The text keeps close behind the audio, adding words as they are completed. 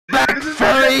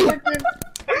furry!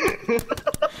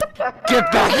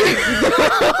 Get back here!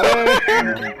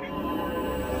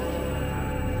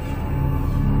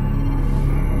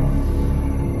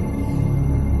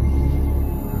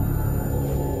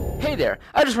 Hey there,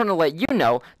 I just want to let you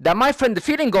know that my friend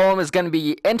Defeating Golem is going to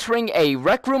be entering a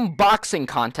Rec Room boxing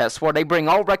contest where they bring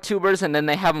all RecTubers and then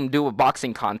they have them do a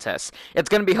boxing contest. It's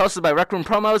going to be hosted by Rec Room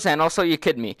Promos and also You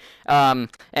Kid Me.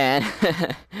 And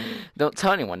don't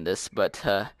tell anyone this, but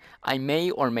I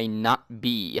may or may not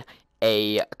be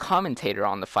a commentator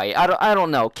on the fight. I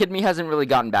don't know. Kid Me hasn't really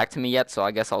gotten back to me yet, so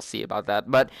I guess I'll see about that.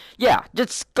 But yeah,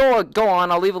 just go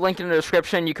on. I'll leave a link in the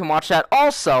description. You can watch that.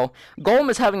 Also,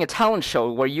 Golem is having a talent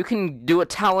show where you can do a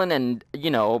talent and, you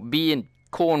know, be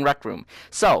cool in Rec Room.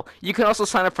 So you can also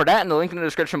sign up for that in the link in the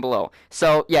description below.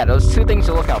 So yeah, those two things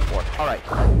to look out for. All right,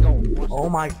 go. Oh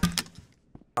my.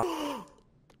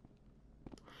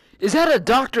 Is that a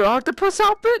Dr. Octopus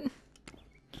outfit?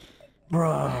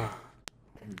 Bruh.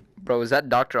 Bro, is that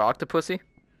Dr. Octopussy?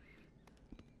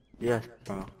 Yes,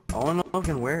 bro. I don't know if I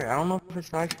can wear it. I don't know if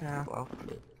it's actually an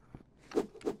outfit.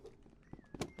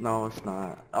 No, it's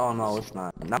not. Oh, no, it's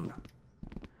not. No.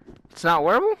 It's not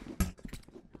wearable?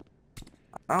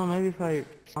 I don't know, maybe if I...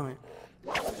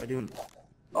 I do...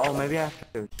 Oh, maybe I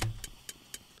have to...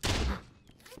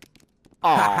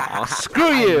 Aw,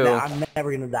 screw you! I'm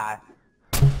never gonna die.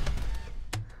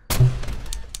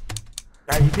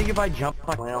 Guys, you think if I jump,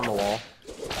 I land on the wall?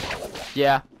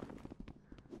 Yeah.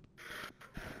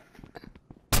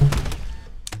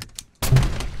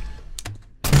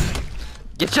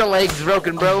 Get your legs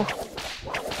broken, bro.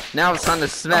 Now it's time to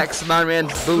smack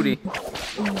Spider-Man's booty.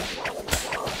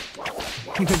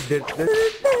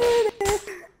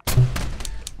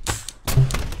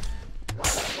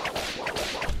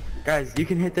 Guys, you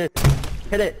can hit this.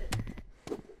 Hit it.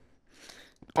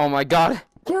 Oh my god.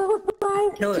 Kill it.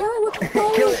 Kill it.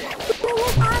 Kill it.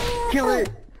 Kill it.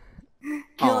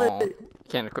 Kill it.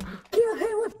 Can't. Kill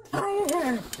it with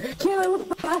fire! Kill it with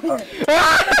fire!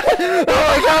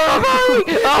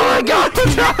 Oh my god,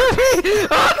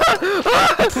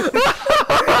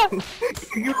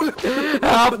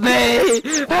 help me!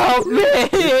 Help me!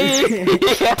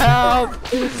 Help!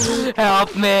 Help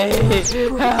me!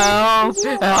 Help!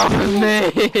 Help me!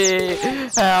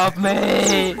 Help me!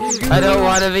 I don't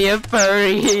want to be a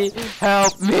furry!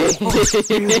 Help me! Help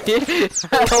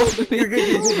me!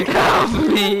 Help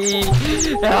me!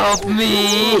 Help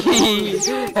me!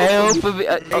 Help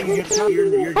me!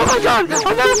 Oh my god!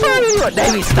 I'm not a furry anymore!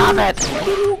 Davey, stop it!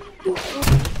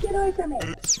 Get away from me!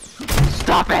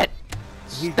 Stop it!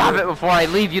 Stop it before I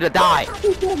leave you to die!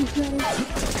 He's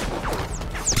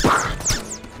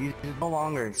no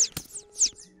longer.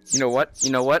 You know what?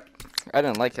 You know what? I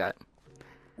didn't like that.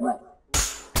 What?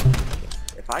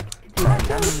 If I can do that,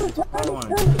 that means I don't want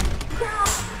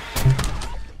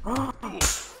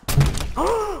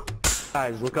to.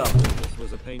 Guys, look up. This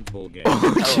was a paintball game.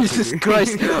 Oh Jesus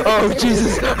Christ! Oh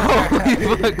Jesus! Oh my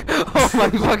fuck! Oh my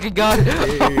fucking god!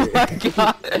 Oh my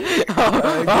god!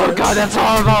 Oh god, that's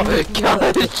horrible! Kill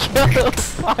it! Kill it with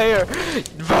fire!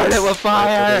 Burn it with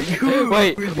fire!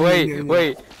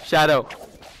 Wait! Shadow.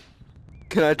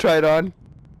 Can I try it on?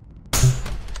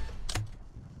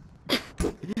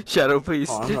 Shadow, please.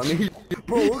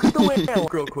 Bro, look at the way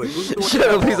real quick.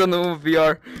 Shadow, please on the move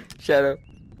VR. Shadow.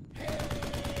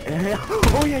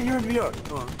 Oh yeah, you're in VR.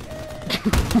 Come on.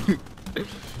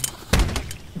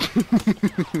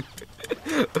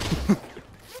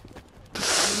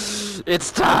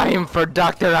 It's time for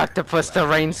Dr. Octopus to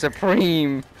reign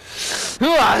supreme.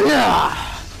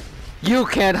 You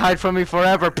can't hide from me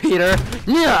forever, Peter.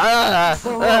 I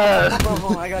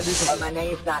gotta do something. My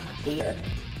name's not Peter.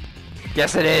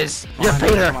 Yes, it is. You're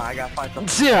Peter. I gotta find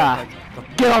something.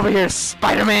 Get over here,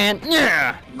 Spider-Man.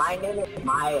 My name is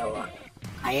Milo.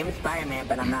 I am Spider-Man,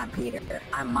 but I'm not Peter.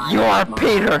 I'm Milo. You are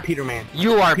Peter. Peter Man.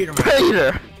 You are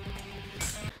Peter.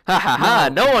 Ha ha ha!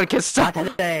 No one can stop Not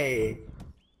today.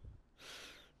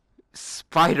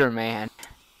 Spider-Man.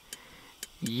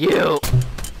 You.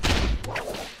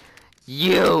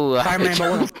 Spider-Man,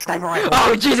 but with a sniper rifle.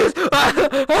 Oh Jesus!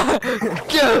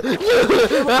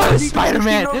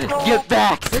 Spider-Man, get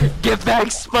back! Get back,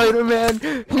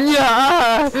 Spider-Man!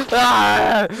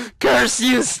 Curse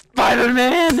you,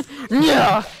 Spider-Man!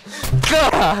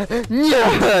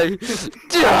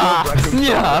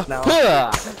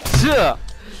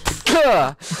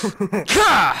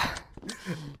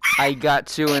 I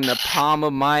got you in the palm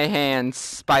of my hand,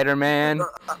 Spider-Man.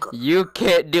 You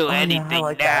can't do anything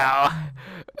like now.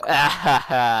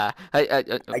 I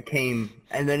came,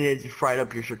 and then it just fried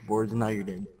up your circuit boards, and now you're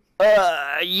dead.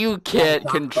 You can't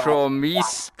control me,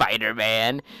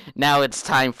 Spider-Man. Now it's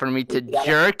time for me to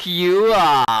jerk you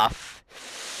off.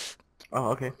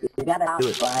 Oh, okay. You gotta Do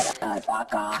it.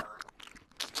 fuck off.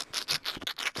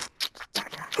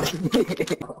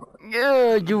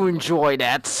 Yeah, you enjoy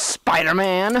that,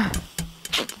 Spider-Man.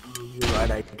 You're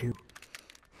right, I do.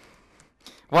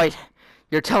 Wait,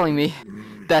 you're telling me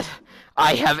that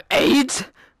I have AIDS?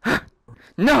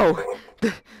 No,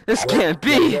 this can't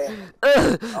be.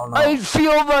 Oh, no. I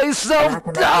feel myself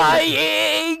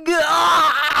dying.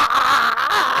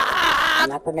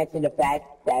 Not to mention the fact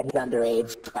that he's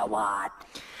underage a lot.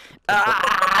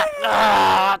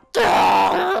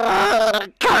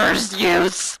 Curse you,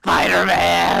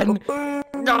 Spider-Man!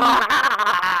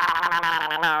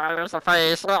 There's a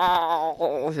face.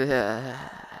 Oh, yeah.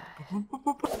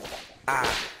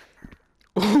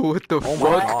 What the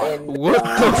fuck? What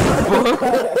the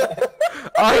fuck?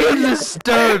 I am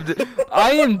disturbed.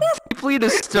 I am deeply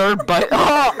disturbed by. Ew!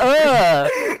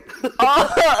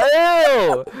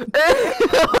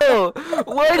 Ew!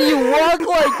 Why do you walk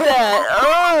like that?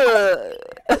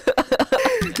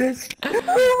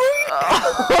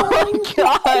 Oh my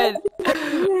god!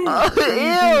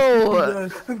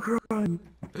 Ew!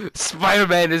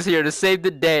 Spider-Man is here to save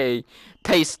the day.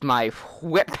 Taste my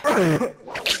whip.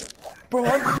 Bro,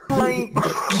 I'm crying.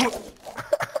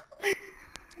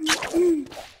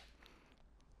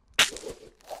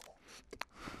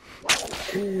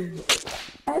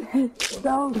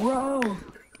 So gross.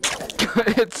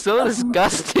 It's so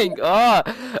disgusting.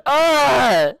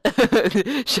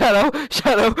 Shadow,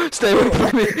 stay away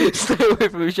from me. Stay away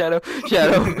from me, Shadow.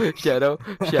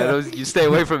 Shadows, you stay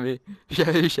away from me.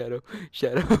 Shadow.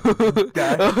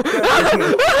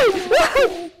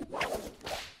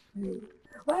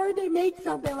 Why would they make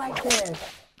something like this?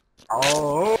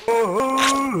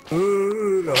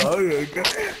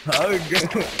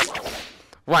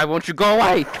 Why won't you go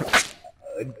away?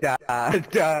 Da.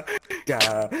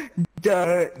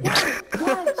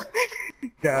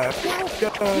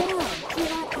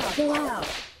 Chill out.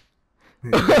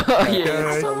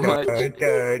 Yeah, so much.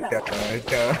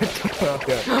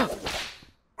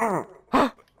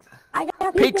 I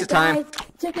got Pizza pizza time. guys.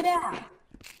 Check it out.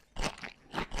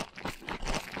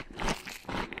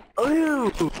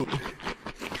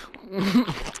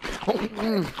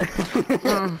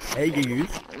 Hey,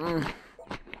 Goose.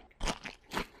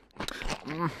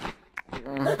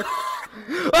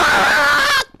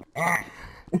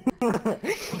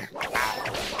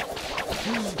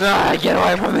 Get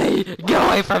away from me! Get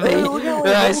away from me!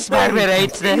 Spider-Man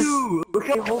hates this! Look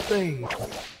at the whole thing.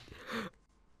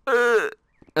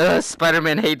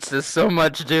 Spider-Man hates this so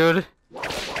much, dude.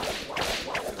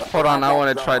 Hold on, I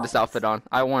want to try this outfit on.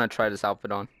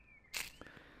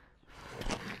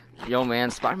 Yo,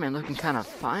 man, Spider-Man looking kind of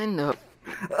fine, though.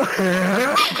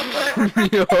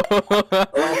 Yo.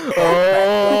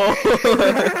 Oh.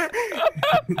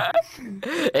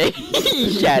 Hey,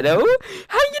 Shadow,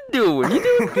 how you doing? You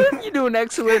doing good? You doing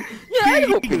excellent? Yeah, I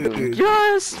hope you're doing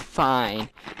just fine.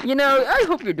 You know, I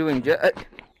hope you're doing just.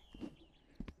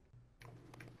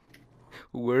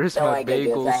 Where's my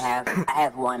bagels? I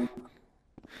have one.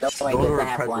 Don't worry, I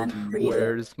have one for you.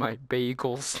 Where's my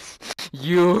bagels?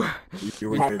 You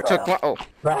took one. Oh.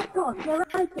 You're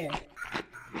right there.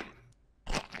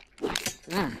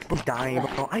 I'm dying,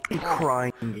 bro. I am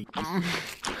crying.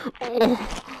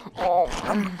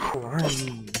 I'm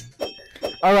crying.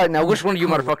 Alright, now which one of you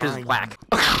motherfuckers is black?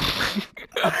 Bro,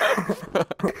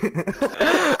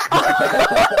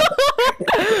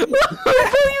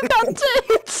 you got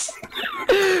tits!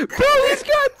 Bro, he's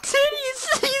got titties!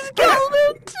 He's got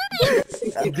little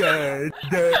titties!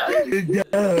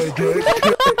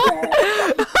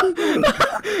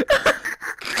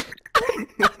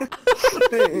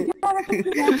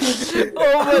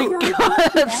 Oh my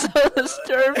god, that's so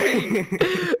disturbing!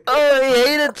 Oh, I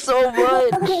hate it so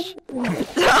much!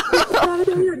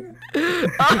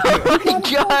 Oh my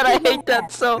god, I hate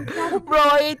that so... Bro,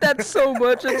 I hate that so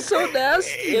much, it's so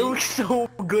nasty! It looks so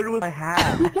good with my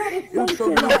hat. It looks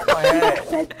so good with my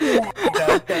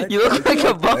hat. You look like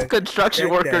a buff construction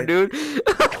worker, dude!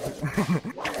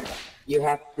 You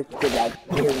have to do that.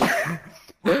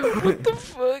 What the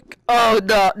fuck? Oh,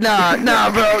 no, bro,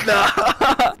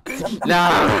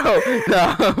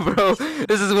 no, bro,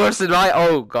 this is worse than my,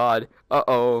 oh god,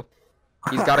 uh-oh,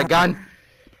 he's got a gun.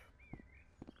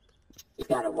 You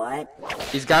got a what?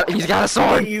 He's got a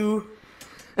sword. You.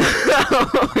 This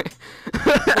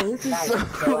is so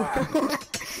cool.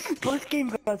 This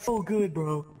game got so good,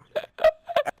 bro.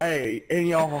 Hey, and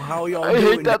y'all, how y'all doing? I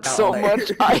hate that so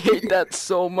much. I hate that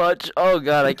so much. Oh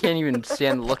god, I can't even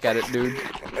stand to look at it, dude.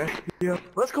 Yeah,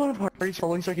 let's go to the party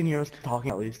so I can hear us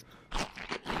talking at least.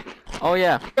 Oh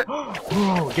yeah.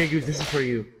 Oh, Gagu, this is for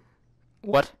you.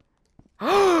 What?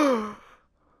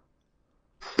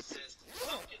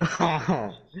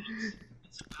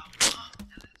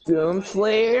 Doom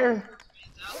Slayer.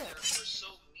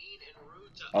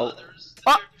 Oh.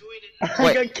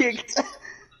 I got kicked.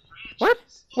 What?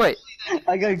 Wait.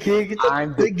 I got kicked.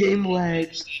 I'm the game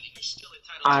lagged.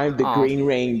 I'm the Green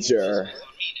Ranger.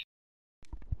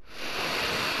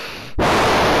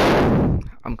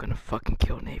 I'm gonna fucking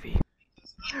kill Navy.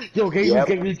 Yo, Gagus, Yep.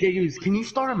 Gagus, can you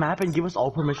start a map and give us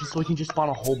all permission so we can just spawn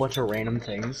a whole bunch of random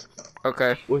things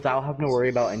Okay. without having to worry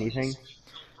about anything?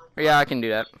 Yeah, I can do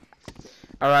that.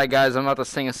 Alright guys, I'm about to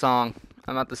sing a song.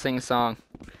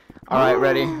 Alright,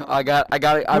 ready? I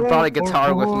brought a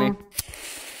guitar with me.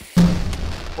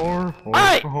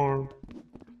 Alright!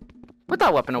 Put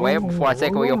that weapon away before I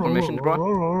take away your permission,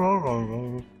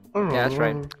 bro. Yeah, that's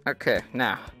right. Okay,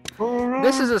 now.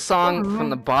 This is a song from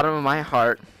the bottom of my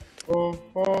heart.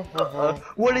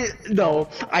 What is? No,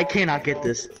 I cannot get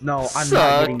this. No, I'm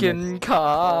not getting Sucking this.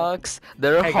 cocks,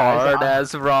 they're Hey, guys, hard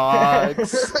as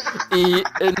rocks.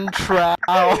 Eating trout.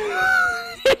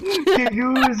 Can't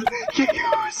use.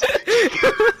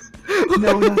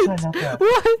 No, not that.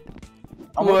 What?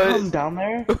 I'm What? gonna come down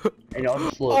there, and I'll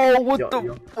just look. Oh, what Yo, the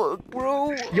yo. fuck,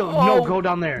 bro? Yo, Oh. no, go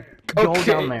down there. Go Okay.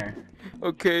 down there.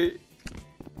 Okay.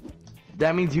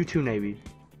 That means you too, Navy.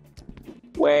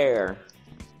 Where?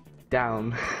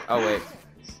 Down. Oh, wait.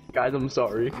 Guys, I'm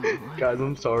sorry. Guys,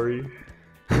 I'm sorry.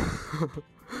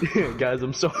 Guys,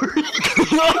 I'm sorry.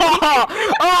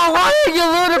 Oh, why are you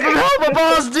looting from Help a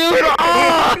Boss, dude?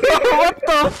 Oh, what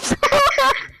the fuck?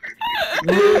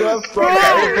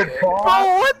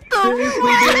 Oh, what the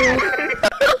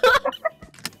fuck?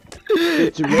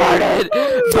 Burn it!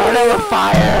 Burn it with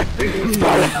fire! Burn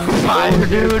it with fire,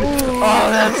 dude!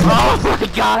 Oh, oh my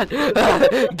god!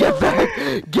 Get back!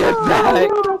 Get back!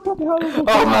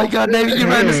 Oh my god, Navy, you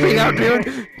ran this thing out, dude!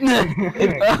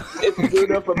 It's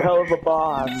Luna from Hell of a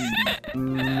Boss.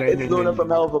 It's Luna from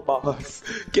Hell of a Boss.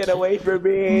 Get away from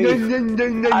me!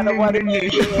 I don't want to be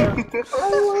here. I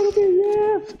don't want to be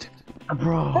left.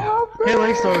 Bro. Hey,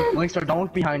 Lankstar, don't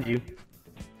look behind you.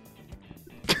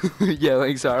 Yeah,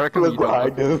 like so. I recommend you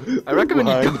don't. him. I recommend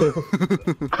you don't.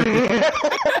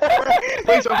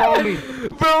 Lankstar, follow me.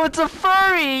 Bro, it's a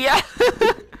furry!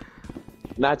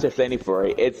 Not just any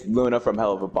furry, it's Luna from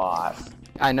Hell of a Boss.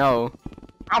 I know.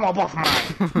 I'm a buff man.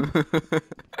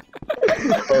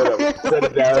 Set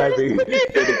it down, I think. Set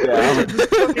it down.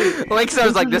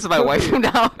 Lankstar's like, this is my wife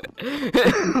now.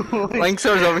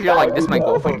 Lankstar's over here like, this is my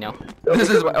girlfriend now. This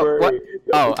is what?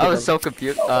 Oh, I was so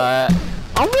confused.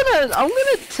 I'm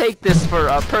gonna take this for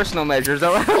personal measures.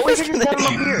 Alright. Oh, wait, I just set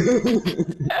him up here.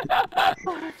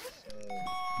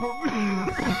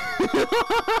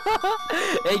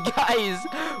 Hey guys,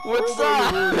 what's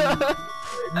up?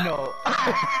 No.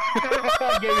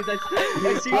 Games, I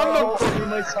see from the corner of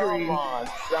my screen.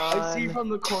 I see from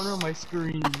the corner of my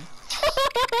screen.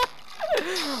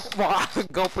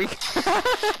 Go freak.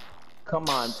 Come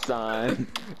on, son.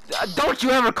 Don't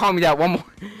you ever call me that one more.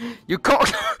 You call.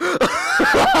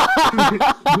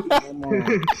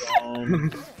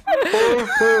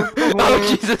 Oh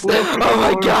Jesus! Oh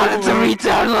my God! It's a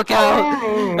retard! Look out!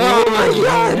 Oh my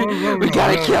God! We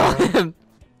gotta kill him.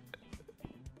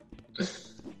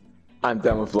 I'm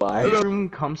done with life. Room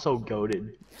come so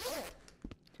goated.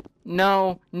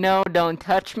 No, don't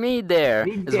touch me there.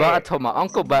 Is what I told my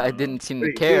uncle, but I didn't seem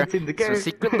to care. It's a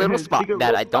secret little spot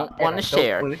that I don't want to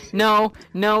share. No,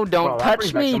 don't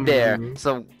touch me there.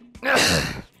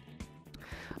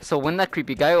 So when that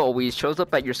creepy guy always shows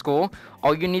up at your school,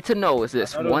 all you need to know is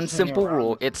this one simple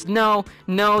rule. It's no,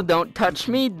 don't touch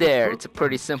me there. It's a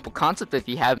pretty simple concept if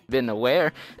you haven't been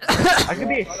aware. I could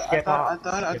be a skip I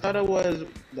thought it was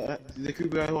the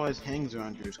creepy guy who always hangs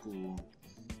around your school.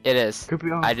 It is.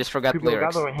 I just forgot the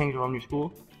lyrics. Guy that hangs around your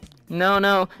school. No,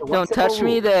 don't touch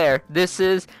me there. This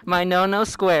is my no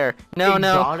square. No,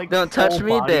 don't touch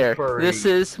me there. This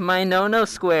is my no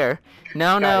square.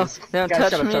 No, don't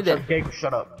touch me there. Gabe,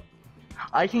 shut up.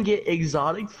 I can get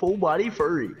exotic full body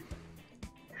furry.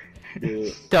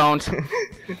 Don't.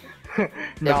 If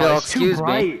you'll excuse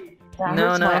me.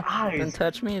 No, don't eyes.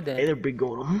 touch me Hey, there. they're big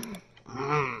gold.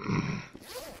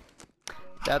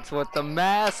 That's what the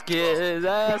mask is.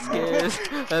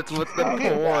 That's what the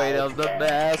point of the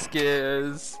mask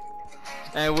is.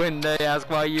 And when they ask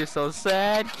why you're so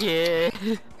sad, kid,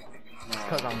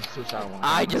 Cause I'm so sad.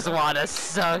 I just wanna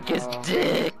suck his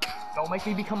dick. Don't make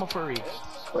me become a furry.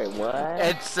 Wait, what?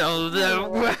 And so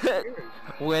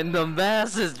when the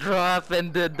masses drop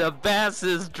and the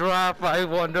masses drop, I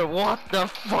wonder what the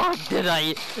fuck did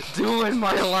I do in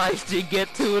my life to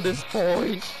get to this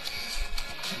point?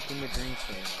 Became a dream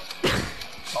stand.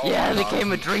 Yeah, it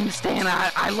became a dream stand.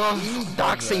 I love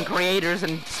doxing creators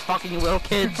and fucking little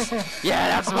kids. Yeah,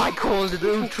 that's my cool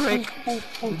new trick.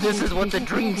 This is what the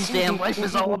dream stand life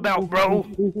is all about, bro.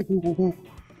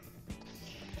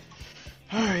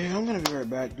 Alright, I'm gonna be right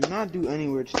back. Do not do any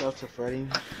weird stuff to Freddy.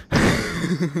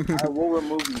 I will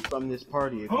remove you from this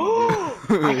party if you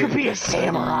do. I could be a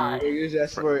samurai.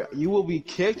 That's where you will be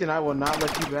kicked and I will not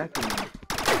let you back in.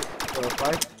 So if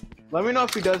let me know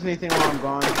if he does anything while I'm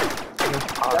gone.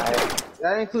 Alright.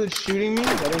 That includes shooting me?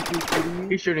 That includes shooting me?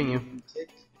 He's shooting you.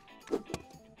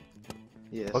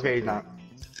 Yes. Okay, he's not.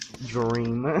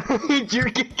 Dream.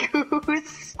 Jerky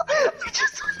goose.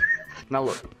 Now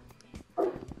look.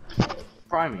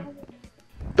 Try me.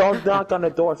 Don't knock on the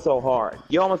door so hard.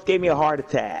 You almost gave me a heart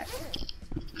attack.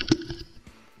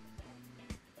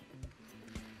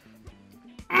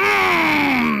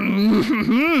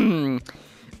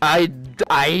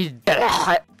 I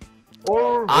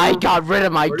got rid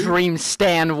of my dream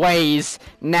stand ways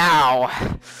now.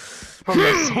 From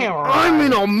the samurai. I'm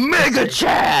in Omega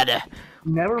Chad.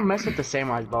 Never mess with the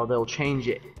samurais, bro. They'll change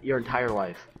your entire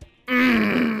life.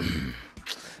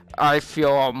 I feel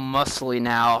all muscly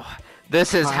now.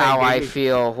 This is how I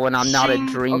feel when I'm not a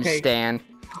dream stand.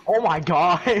 Oh my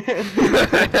god.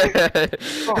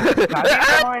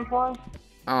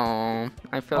 Oh,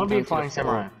 I felt. I'll be flying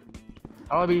samurai.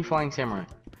 I'll be flying samurai.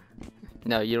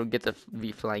 No, you don't get to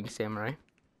be flying samurai.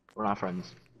 We're not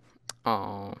friends.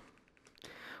 Oh.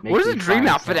 Where's the dream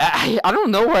outfit at? I don't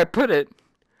know where I put it.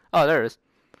 Oh, there it is.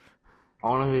 I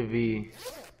want to be.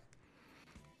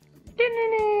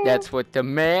 That's what the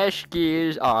mask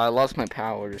is. Oh, I lost my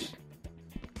powers.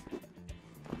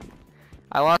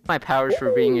 I lost my powers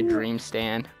for being a dream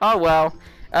stand. Oh well,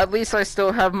 at least I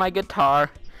still have my guitar.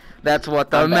 That's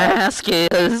what the mask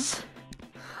is.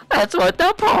 That's what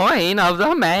the point of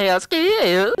the mask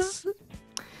is.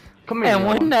 Come here. And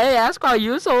when they ask, "Are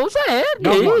you so sad,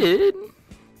 kid?"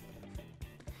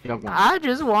 I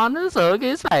just want to suck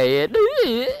his head.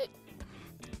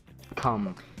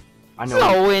 Come. I know.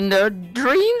 So when the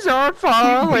dreams are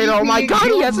falling, oh my god,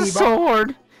 he has a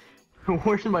sword.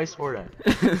 Where's my sword at?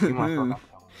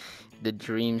 The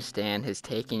dream stand has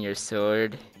taken your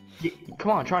sword.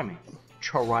 Come on, try me.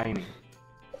 Try me.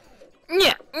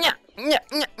 Yeah, yeah, yeah,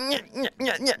 yeah, yeah,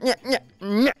 yeah,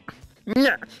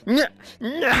 yeah, yeah,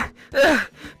 yeah.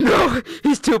 No,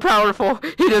 he's too powerful.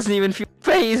 He doesn't even feel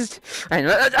phased. I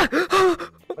know.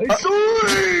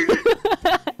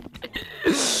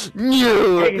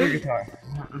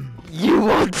 You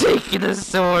won't take the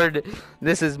sword.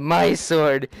 This is my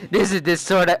sword. This is the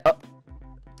sword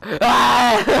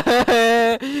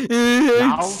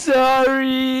I'm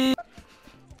sorry.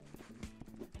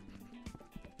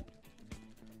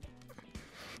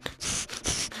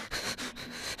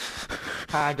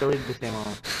 I deleted this game on.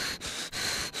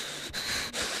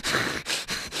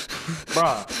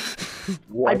 Bruh.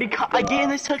 I get in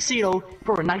this tuxedo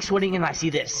for a nice wedding and I see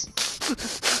this.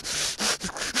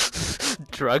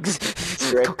 Drugs,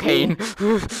 cocaine.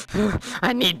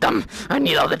 I need them. I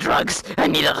need all the drugs. I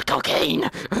need all the cocaine.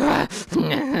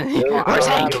 Where's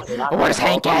Hank? Where's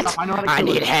Hank at? I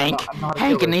need Hank.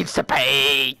 Hank needs to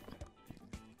pay.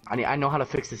 I know how to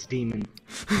fix this demon.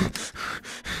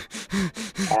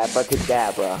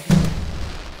 Abracadabra.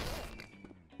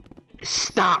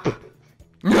 Stop.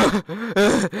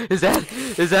 Is that a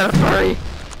furry?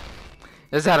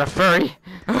 Is that a furry?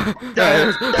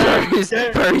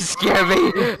 Furries scare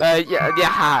me. Yeah,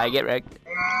 hi, get wrecked.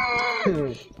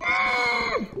 Wait,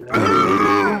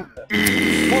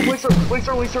 sir.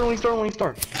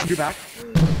 You're back?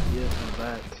 Yes, I'm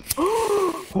back.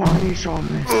 Why are you showing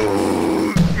this?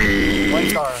 One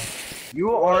star.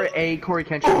 You are a Corey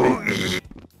Kenshin.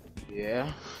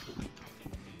 Yeah.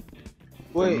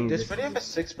 Wait, does Freddy have a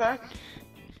six-pack?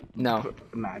 No.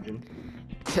 Imagine.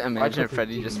 Imagine if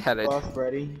Freddy just had it.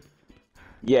 Freddy.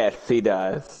 Yes, he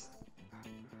does.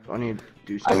 I need to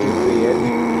do I something.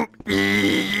 can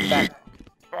see it. Back.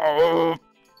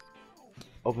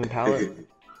 Open palette.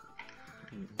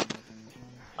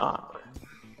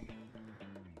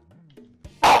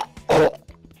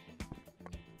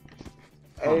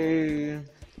 Hey.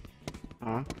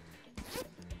 Huh?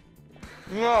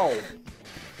 No.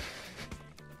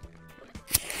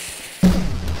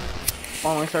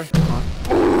 Come on, sir. Come on.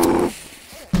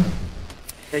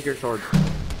 Take your sword.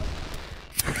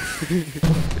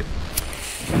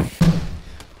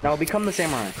 Now become the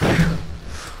samurai.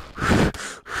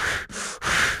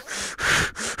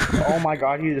 Oh my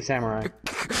god, he's a samurai.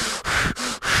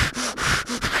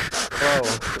 Bro.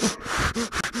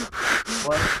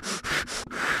 What?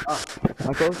 Oh,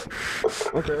 Uncle?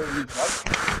 Okay,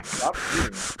 stop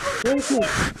shooting.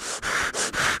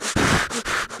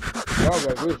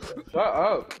 Shut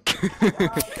up.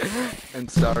 I'm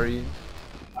sorry.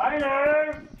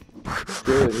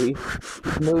 Dude, he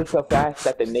moves so fast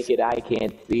that the naked eye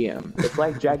can't see him. It's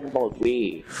like Dragon Ball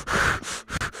Z.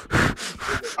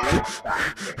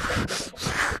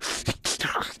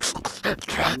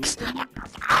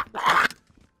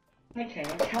 I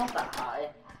can't count that high.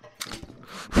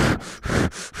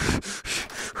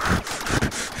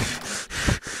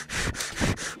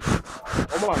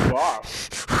 Oh my god.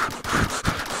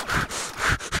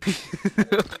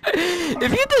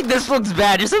 If you think this looks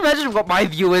bad, just imagine what my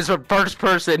view is from first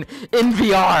person in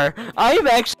VR. I am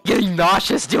actually getting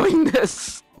nauseous doing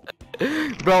this.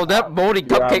 Bro, that moldy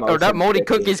cupcake or that moldy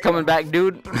cookie's coming back,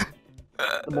 dude.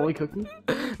 The moldy cookie?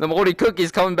 The moldy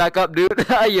cookie's coming back up, dude.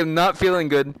 I am not feeling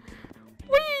good.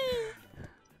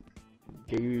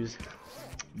 Use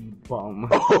bum.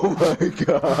 Oh my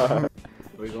god.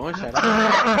 Where you going, shut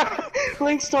up?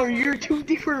 Linkstar, you're two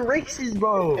different races,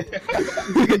 bro. Bro,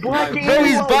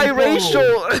 he's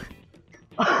biracial.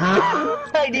 I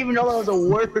didn't even know that was a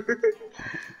word.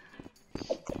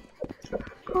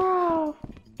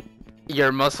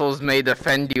 Your muscles may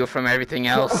defend you from everything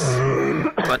else,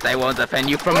 but they won't defend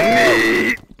you from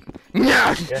me.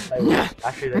 Yes, I will.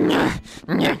 Actually,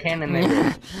 they can and they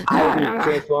will. I will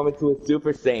transform into a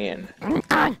Super Saiyan.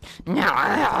 I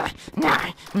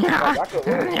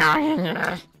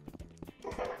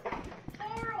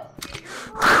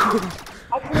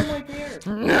put him right there.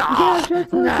 You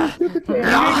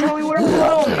didn't tell me where to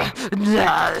go.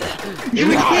 You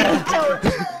didn't tell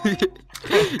me.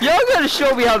 Y'all gotta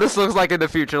show me how this looks like in the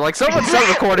future. Like, someone start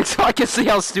recording so I can see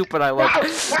how stupid I look.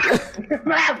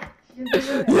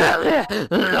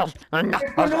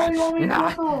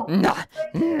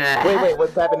 Wait,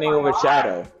 what's happening over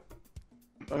Shadow?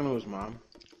 I don't know his mom.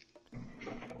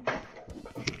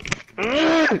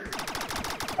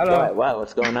 Hello. What?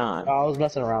 What's going on? I was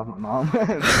messing around with my mom.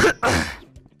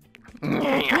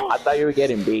 I thought you were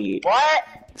getting beat. What?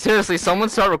 Seriously, someone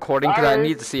start recording because I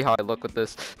need to see how I look with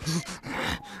this.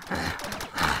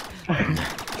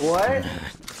 What?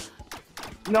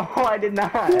 No, I did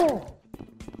not.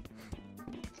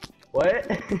 What?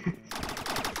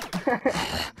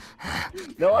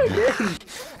 No, I didn't.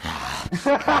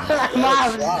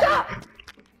 Mom, stop!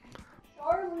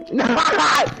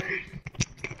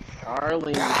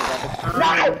 Darling,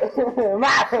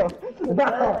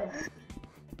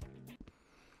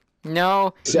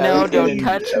 No, don't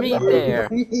touch me there.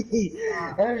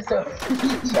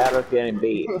 Shadow's getting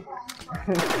beat.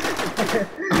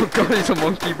 Oh god, he's a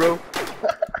monkey, bro.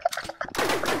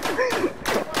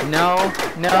 No,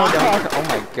 don't. Oh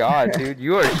my god, dude,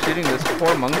 you are shooting this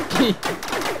poor monkey.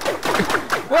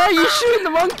 Why are you shooting the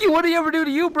monkey? What did he ever do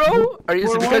to you, bro?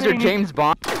 Is it because you're James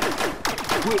Bond?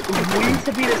 We used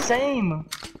to be the same.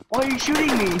 Why are you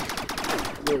shooting me?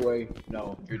 no way.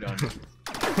 No, you're done.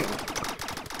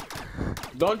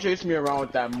 Don't chase me around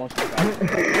with that monkey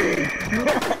costume.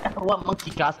 What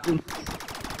monkey costume?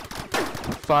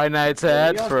 Five Nights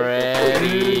at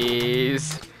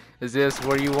Freddy's. Is this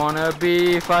where you wanna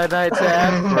be? Five Nights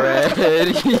at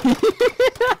Freddy's. Five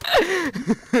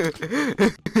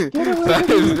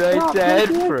Nights at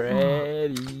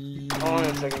Freddy's. Hold on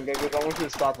a second, Gagus. I want you to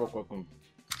stop real quick.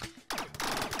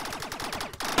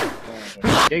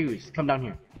 Jagus, come down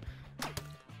here.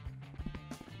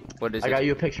 What is I it? got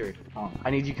you a picture.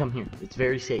 I need you to come here. It's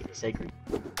very sacred.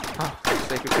 Oh,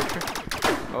 sacred picture?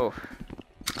 Oh.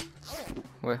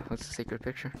 What's the sacred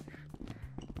picture?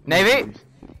 Navy!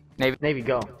 Navy,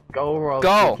 go. Go or else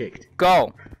Go! you're kicked.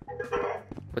 Go!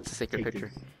 What's the sacred Take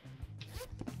picture?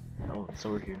 Oh, it's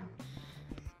over here.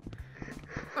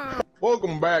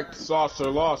 Welcome back to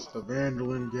Saucer Lost, the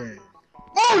Vandalin game.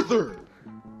 Arthur!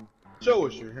 Show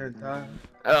us your hentai.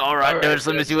 Alright, dude,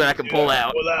 let me see what I can pull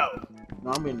out. Pull out.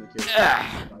 No, I'm in the kitchen.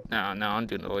 No, I'm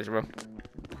doing the voice, bro.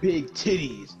 Big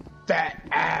titties, fat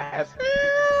ass.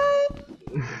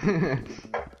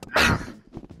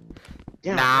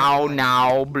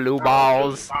 Now, blue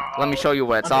balls. Let me show you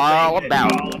what it's all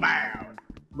about.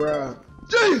 Bruh.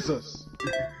 Jesus!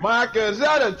 Micah, is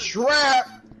that a trap?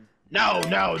 No,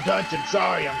 Dungeon, I'm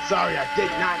sorry. I did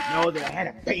not know that I had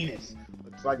a penis.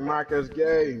 Looks like Micah's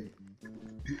gay.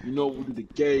 You know we do the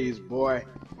gays, boy.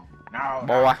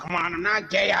 No, come on, I'm not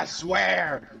gay, I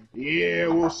swear. Yeah,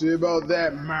 we'll see about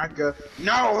that, Micah.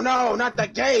 No, not the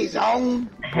gay zone.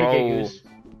 Bro,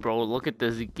 Bro, look at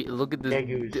this. Look at this.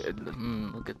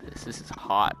 Look at this. This is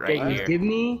hot right here. Give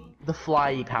me the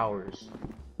fly powers.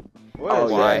 Oh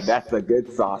yeah, that's the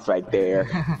good sauce right there.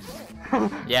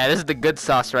 Yeah, this is the good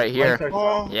sauce right here.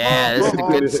 Yeah, this is the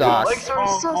good sauce.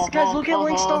 Guys, look at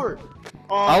Linkstar.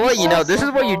 I'll let you know. This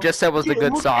is what you just said was the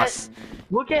good sauce.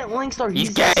 Look at Linkstar. He's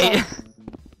gay.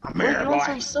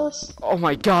 Oh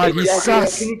my god, he's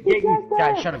sus.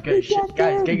 Guys, shut up.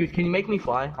 Guys, can you make me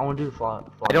fly? I want to do the fly.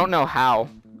 I don't know how.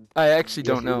 I actually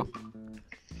don't know.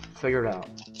 Figure it out.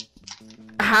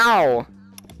 How?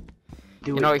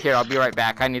 You know what? Here, I'll be right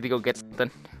back. I need to go get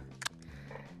something.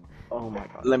 Oh my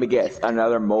god. Let me guess,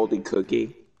 another moldy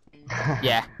cookie.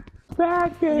 Yeah.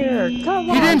 Back there, come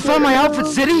on. You didn't find my outfit,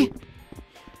 City?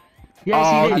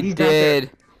 Yes, he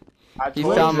did. He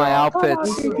found my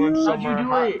outfits. How'd you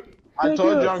do it? I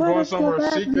told you I'm going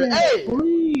somewhere secret. Hey!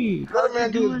 Please. Let a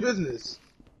man do his business.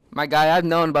 My guy, I've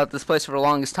known about this place for the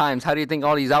longest times. How do you think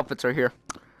all these outfits are here?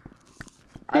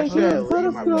 I said, let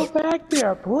us go back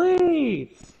there,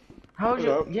 please. How'd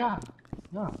you? Yeah.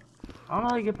 I don't know how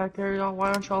to get back there, y'all. Why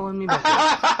aren't y'all letting me back there?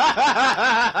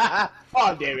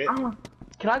 Oh, damn it.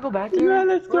 Can I go back there?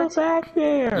 Let's go back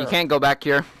there. You can't go back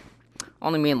here.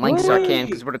 Only me and Lankstar can,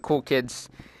 because we're the cool kids.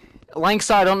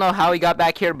 Lankstar, I don't know how he got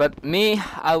back here, but me,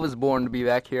 I was born to be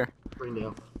back here.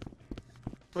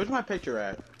 Where's my picture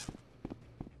at?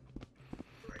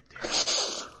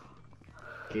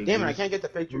 Okay, Damn it, I can't get the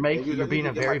picture. You're being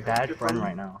a very bad friend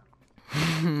right now.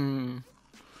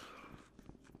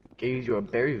 Gaze, you're a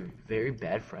very, very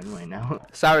bad friend right now.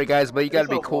 Sorry, guys, but you gotta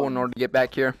be cool in order to get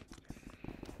back here.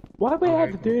 What do we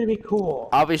have to do to be cool?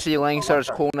 Obviously, Langstar's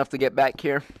cool enough to get back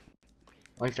here.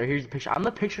 Langstar, here's the picture. I'm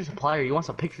the picture supplier. You want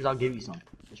some pictures? I'll give you some.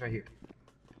 It's right here.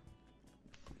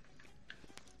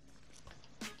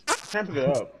 Can't pick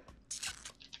it up.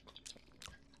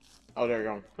 Oh, there you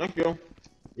go. Thank you.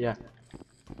 Yeah.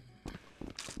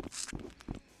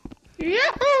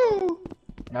 Yahoo!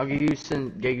 Now, Gagus,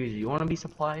 you want to be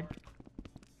supplied?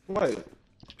 Wait.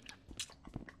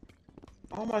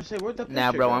 Oh, I'm about to say, where'd the picture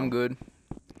Nah, bro, go? I'm good.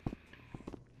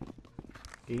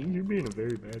 Gagus, you're being a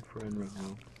very bad friend right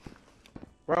now.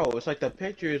 Bro, it's like the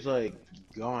picture is like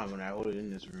gone when I hold it in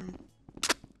this room.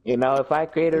 You know, if I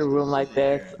create a room like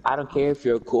this, I don't care if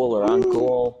you're cool or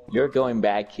uncool, you're going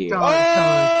back here.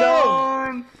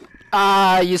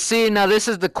 You see, now this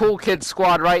is the cool kid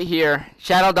squad right here.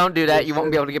 Shadow, don't do that. You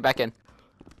won't be able to get back in.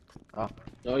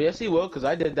 Oh, yes, he will, because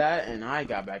I did that and I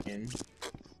got back in.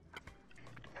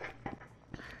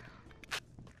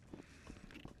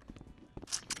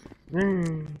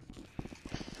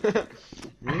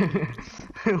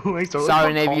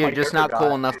 Sorry, Navy, you're just not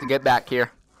cool enough to get back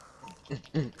here.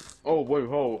 Oh, wait,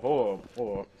 hold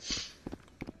on.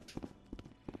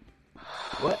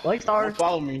 What? Lakestar? Don't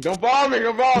follow me, don't follow me,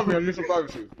 I need some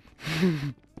privacy.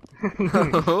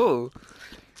 Oh.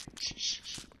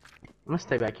 I'm gonna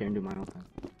stay back here and do my own thing.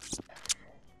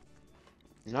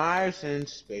 Nice and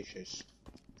spacious.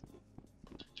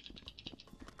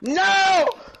 No!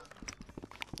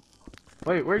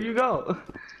 Wait, where'd you go?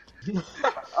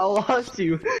 I lost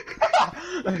you.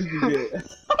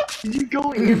 Did you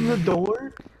go in the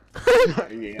door?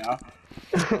 Yeah.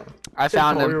 I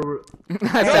found him.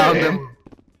 I found him.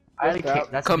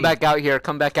 That's Come me. back out here.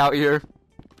 Come back out here.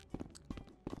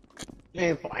 You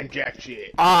ain't find jack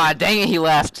shit. Ah, dang it, he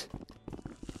left.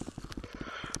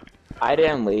 I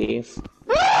didn't leave.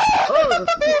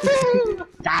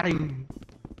 Got him.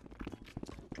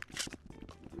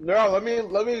 No, let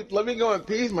me go in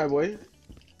peace, my boy.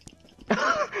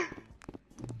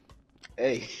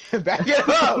 Hey, back it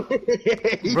up!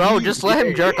 Bro, just let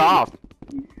him jerk off.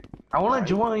 I wanna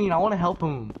join. I wanna help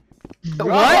him.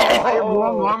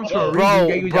 What?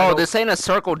 Bro, this ain't a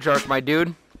circle jerk, my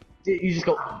dude. You just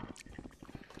go.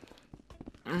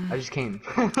 I just came.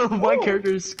 My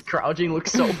character's crouching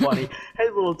looks so funny. Hey,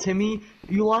 little Timmy,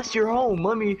 you lost your home.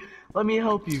 Let me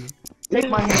help you. Take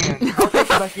my hand. I'll take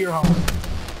you back to your home.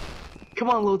 Come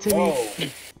on, little Timmy.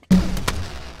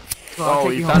 Oh,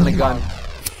 you found the gun.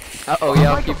 Uh-oh,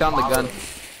 yeah, he found the gun.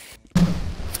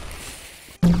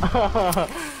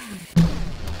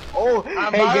 Oh,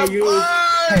 hey, Gagoose.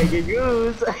 Hey,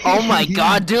 Gagoose. Oh my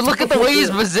god, dude, look at the way he's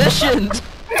positioned.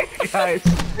 Guys,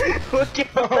 look at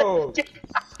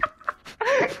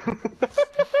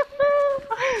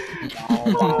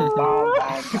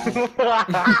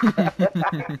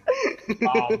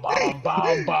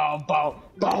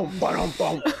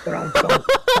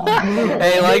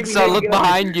Hey, like, so look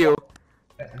behind you.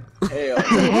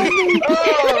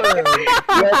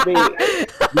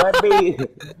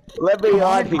 Let me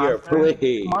on here,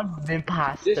 please. Come on,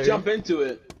 imposter. Just jump into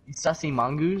it. You sussy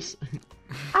mongoose.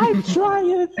 I'm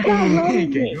trying. Stop loving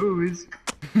me. Goose.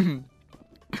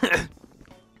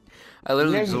 I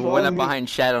literally Next just one, went up me. behind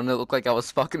Shadow and it looked like I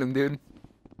was fucking him, dude.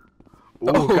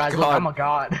 Oh, guys, look, God. I'm a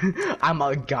god. I'm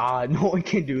a god. No one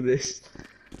can do this.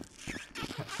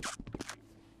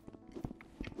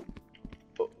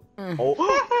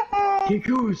 Oh. Hey,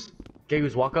 Goose. Hey,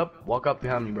 Goose, walk up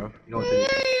behind me, bro. You know what to do.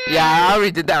 Yeah, I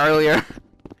already did that earlier.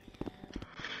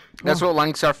 That's what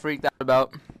Lankstar freaked out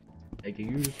about. Hey,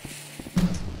 Goose.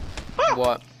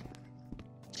 What?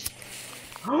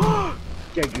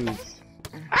 Hey, Goose.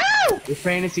 Ow! Your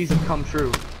fantasies have come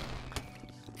true.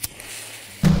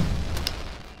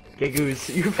 Hey, Goose,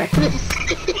 your fantasies.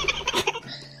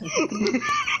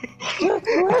 I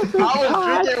was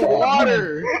drinking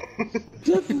water.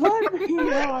 Just let me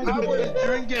on. I was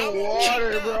drinking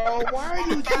water, bro. Why are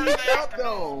you cheeked up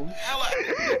though?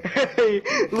 Hey,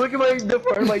 look at the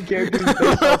front of my character's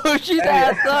face. Oh, she's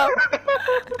ass up.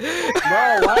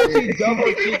 Bro, why is he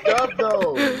double cheeked up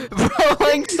though? Bro,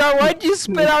 Lankstar, why'd you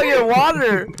spit out your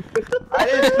water? I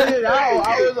didn't spit it out.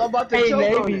 I was about to Hey,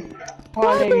 choke on Navy. it. Come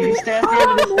on, Navy, you stand at the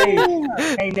end of the stage.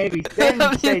 Hey, Navy, stand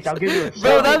on the stage. I'll give you a Bro,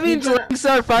 shot. that means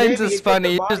Lankstar finds Maybe this it's funny.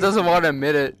 He the just body. doesn't want to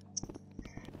admit it.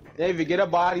 David, get a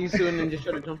bodysuit and then just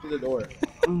try to jump through the door.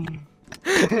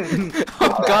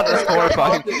 Oh god, that's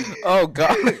horrifying. Oh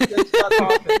god. Just stop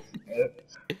talking.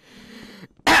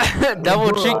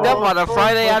 Double cheeked up on a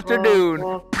Friday afternoon.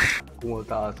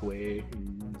 Walk us way.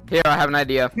 Here, I have an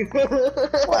idea.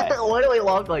 Why do we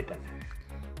walk like that?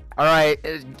 Alright,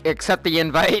 accept the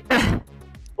invite.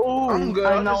 Ooh, I'm good.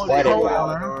 I'm I'm not just a staying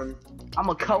co-owner. on. I'm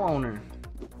a co-owner.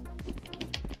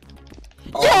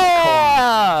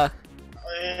 Yeah!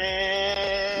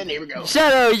 And here we go.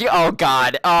 Shadow, you. Oh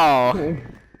god. Oh.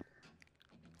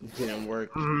 Didn't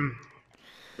work.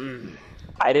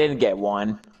 I didn't get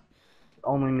one.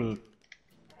 Only me.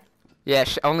 Yeah,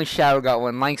 only Shadow got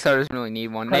one. Lankstar doesn't really need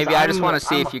one. Maybe I just want to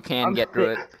see if you can I'm get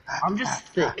through it. thick. I'm just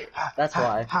thick. That's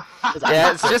why.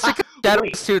 Yeah, it's just because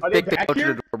Shadow's too Are they thick to back go to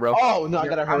here? the door, bro. Oh no, I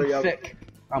gotta hurry I'm up. thick.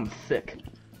 I'm thick.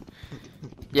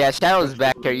 Yeah, Shadow's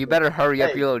back here. You better hurry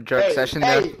up your little jerk session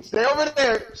there. Hey, stay over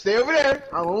there. Stay over there.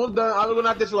 I'm almost done. I'm going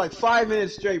at this for like 5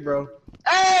 minutes straight, bro.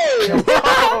 Hey!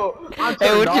 Bro! I'm Hey,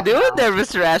 turned what you off doing now. there,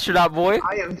 Mr. Astronaut boy?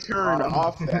 I am turned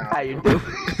off How now. you doing?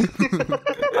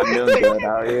 I'm doing good.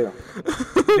 How are you?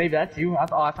 Maybe that's you. I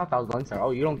thought that was Lankstar.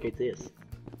 Oh, you don't get this.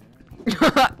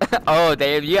 Oh,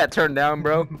 Dave, you got turned down,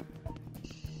 bro.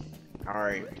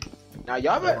 Alright. Now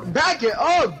y'all better back it.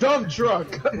 Oh, dump truck.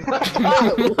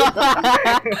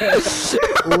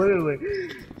 Literally.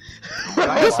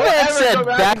 This man said,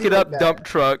 "Back it up, dump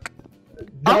truck."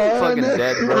 I'm fucking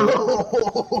dead,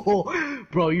 bro.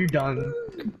 Bro, you're done.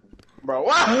 Bro,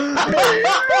 what?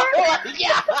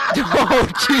 Oh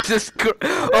Jesus Christ!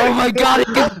 Oh my God! He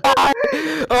can die!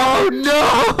 Oh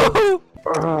no!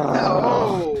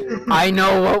 Oh. I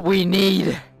know what we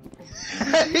need.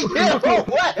 Get away!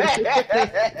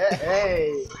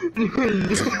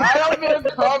 I don't feel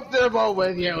comfortable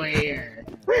with you here.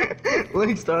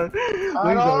 Lankstar.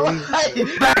 I don't like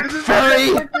Back,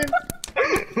 furry!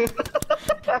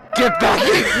 Get back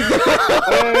here!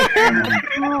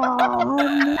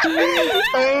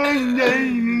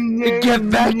 Get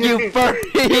back, you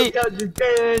furry!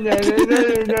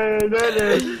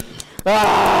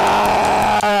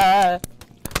 Ah!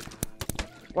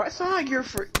 Why it sound like you're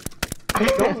free?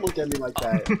 Don't look at me like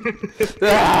that.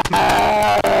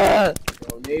 Ah!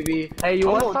 Bro, maybe. Hey, you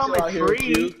I'm want gonna something chill out here with free?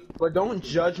 you, but don't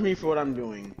judge me for what I'm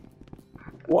doing.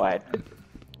 What?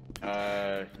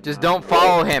 Just don't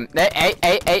follow him. Hey,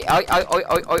 oi, oi, oi, oi,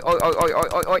 oi, oi, oi, oi,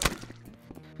 oi, oi.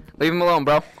 Leave him alone,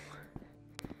 bro.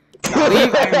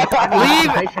 Leave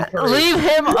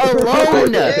him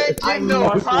alone. Can't get no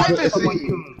privacy.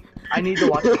 I need to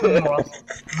watch it more.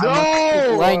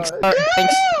 No.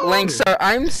 Lankstar,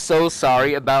 I'm so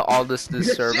sorry about all this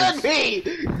disturbance. Jimmy,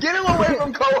 get him away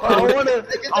from co-host.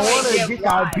 I wanna get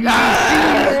that BBC.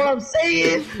 Ah! You know what I'm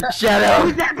saying? Shut up.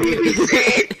 Who's that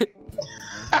BBC?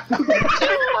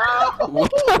 What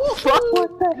the fuck?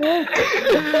 What the heck?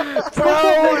 Bro,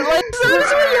 Lankstar,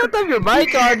 that's why you have to have your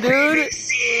mic on, dude.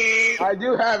 I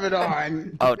do have it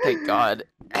on. Oh, thank God.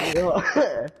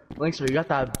 Lankstar, you got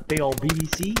that big old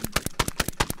BBC?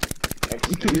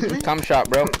 Excuse me? Come shot,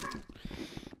 bro.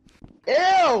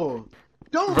 Ew!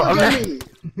 Don't Bro, look at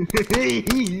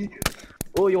me!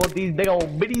 Oh, you want these big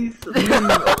old bitties?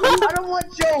 I don't want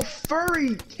your furry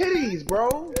titties,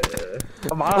 bro!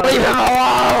 Come on. Leave him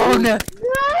alone.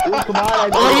 Come on.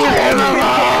 Leave him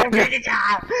alone.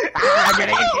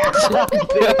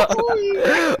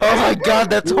 Oh my God,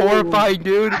 that's horrifying,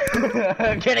 dude.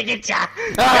 I'm gonna get ya.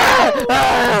 Ah,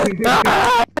 ah,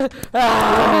 ah.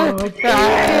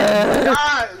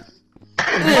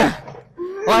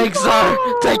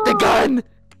 Legstar, take the gun.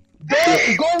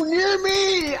 Don't go near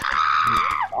me!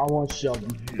 I won't shove him.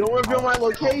 Don't reveal my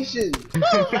location.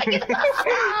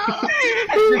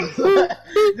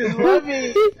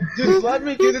 just let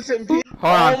me get this in peace.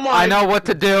 Hold on, I know what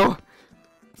to do.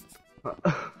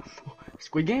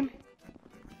 Squid Game?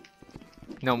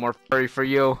 No more furry for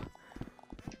you.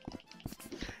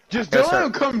 Just Yes, don't sir. let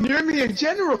him come near me in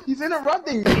general. He's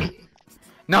interrupting me.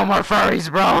 No more furries,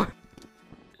 bro.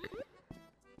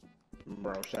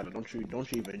 Bro, Shadow, don't you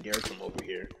even dare come over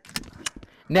here.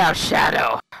 Now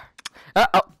Shadow.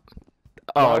 Uh-oh.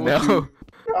 Oh no.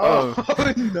 Oh,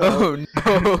 no. Oh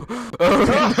no. Oh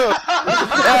no.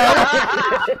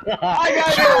 I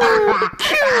got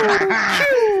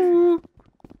you.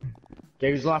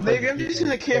 Gabe's laughing. Maybe I'm just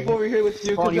gonna camp over here with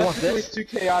you Oh, because you want that's this? too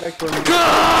chaotic for me.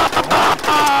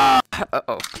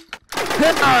 Uh-oh.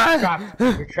 Trapped.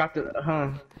 You're trapped at,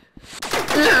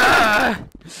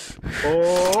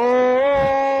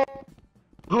 Oh.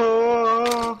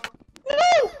 Oh.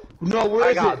 No, where I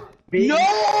is got it? big No!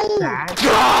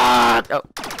 God! Oh.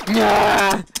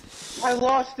 Yeah. I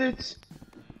lost it.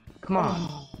 Come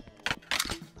on.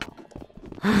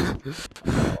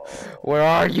 Where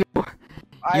are you?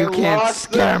 You can't lost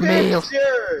scare the me.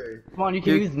 picture. Come on, you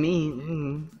can You- use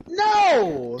me.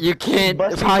 No! You can't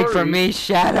Busty hide furry. from me,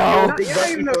 Shadow. You're not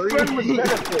even a friend with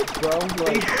benefits, bro.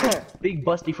 Like, Big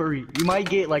busty furry. You might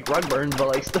get like rug burns, but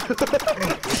like stuff.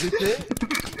 is this it?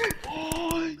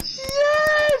 Oh,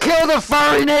 yes! Kill the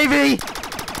furry navy!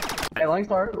 Hey,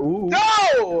 Legstar. Ooh.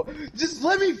 No! Just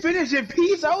let me finish in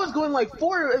peace. I was going like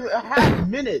 4.5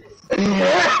 minutes.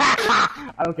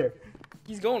 I don't care.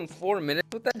 He's going 4 minutes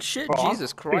with that shit? Bro,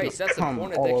 Jesus Christ, that's the come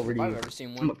porn all addiction over if you. I've ever seen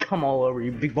I'm one. gonna come all over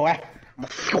you, big boy. I'm a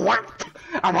squirt.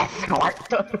 I'm a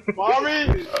squirt.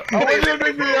 Mommy, I want you to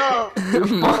pick me up.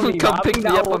 Mom, come pick me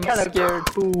up, What I'm kind of scared.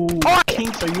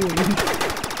 kinks are you in?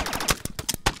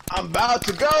 I'm about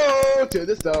to go to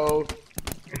the stove.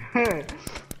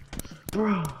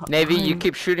 Bro. Navy, you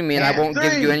keep shooting me and I won't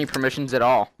give you any permissions at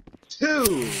all. 2.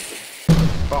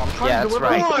 Bro, I'm trying Yeah, to that's deliver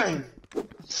right.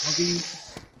 1.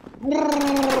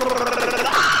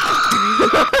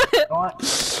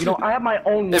 You know, I have my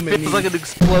own It woman feels like an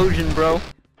explosion, bro. That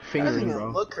fingering, doesn't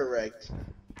bro. look correct.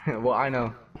 Well, I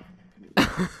know.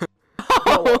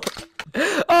 Oh,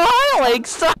 I like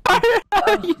Star.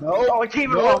 No. Oh, I can't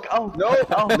even No. walk. Oh, No.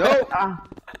 No.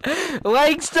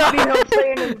 Like Star. need help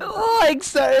saying it. Like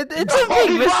Star. It's a Why big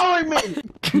are you mis- following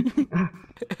me?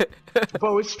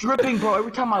 Bro, it's dripping, bro.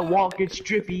 Every time I walk, it's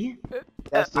drippy.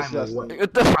 That's I'm disgusting. away.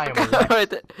 What the I am fuck? Right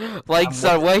there. Like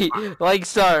Star, wait. Like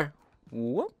Star.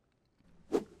 Whoop.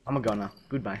 I'm gonna go now.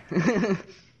 Goodbye.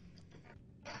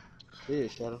 See you,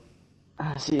 Shadow.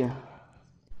 See ya.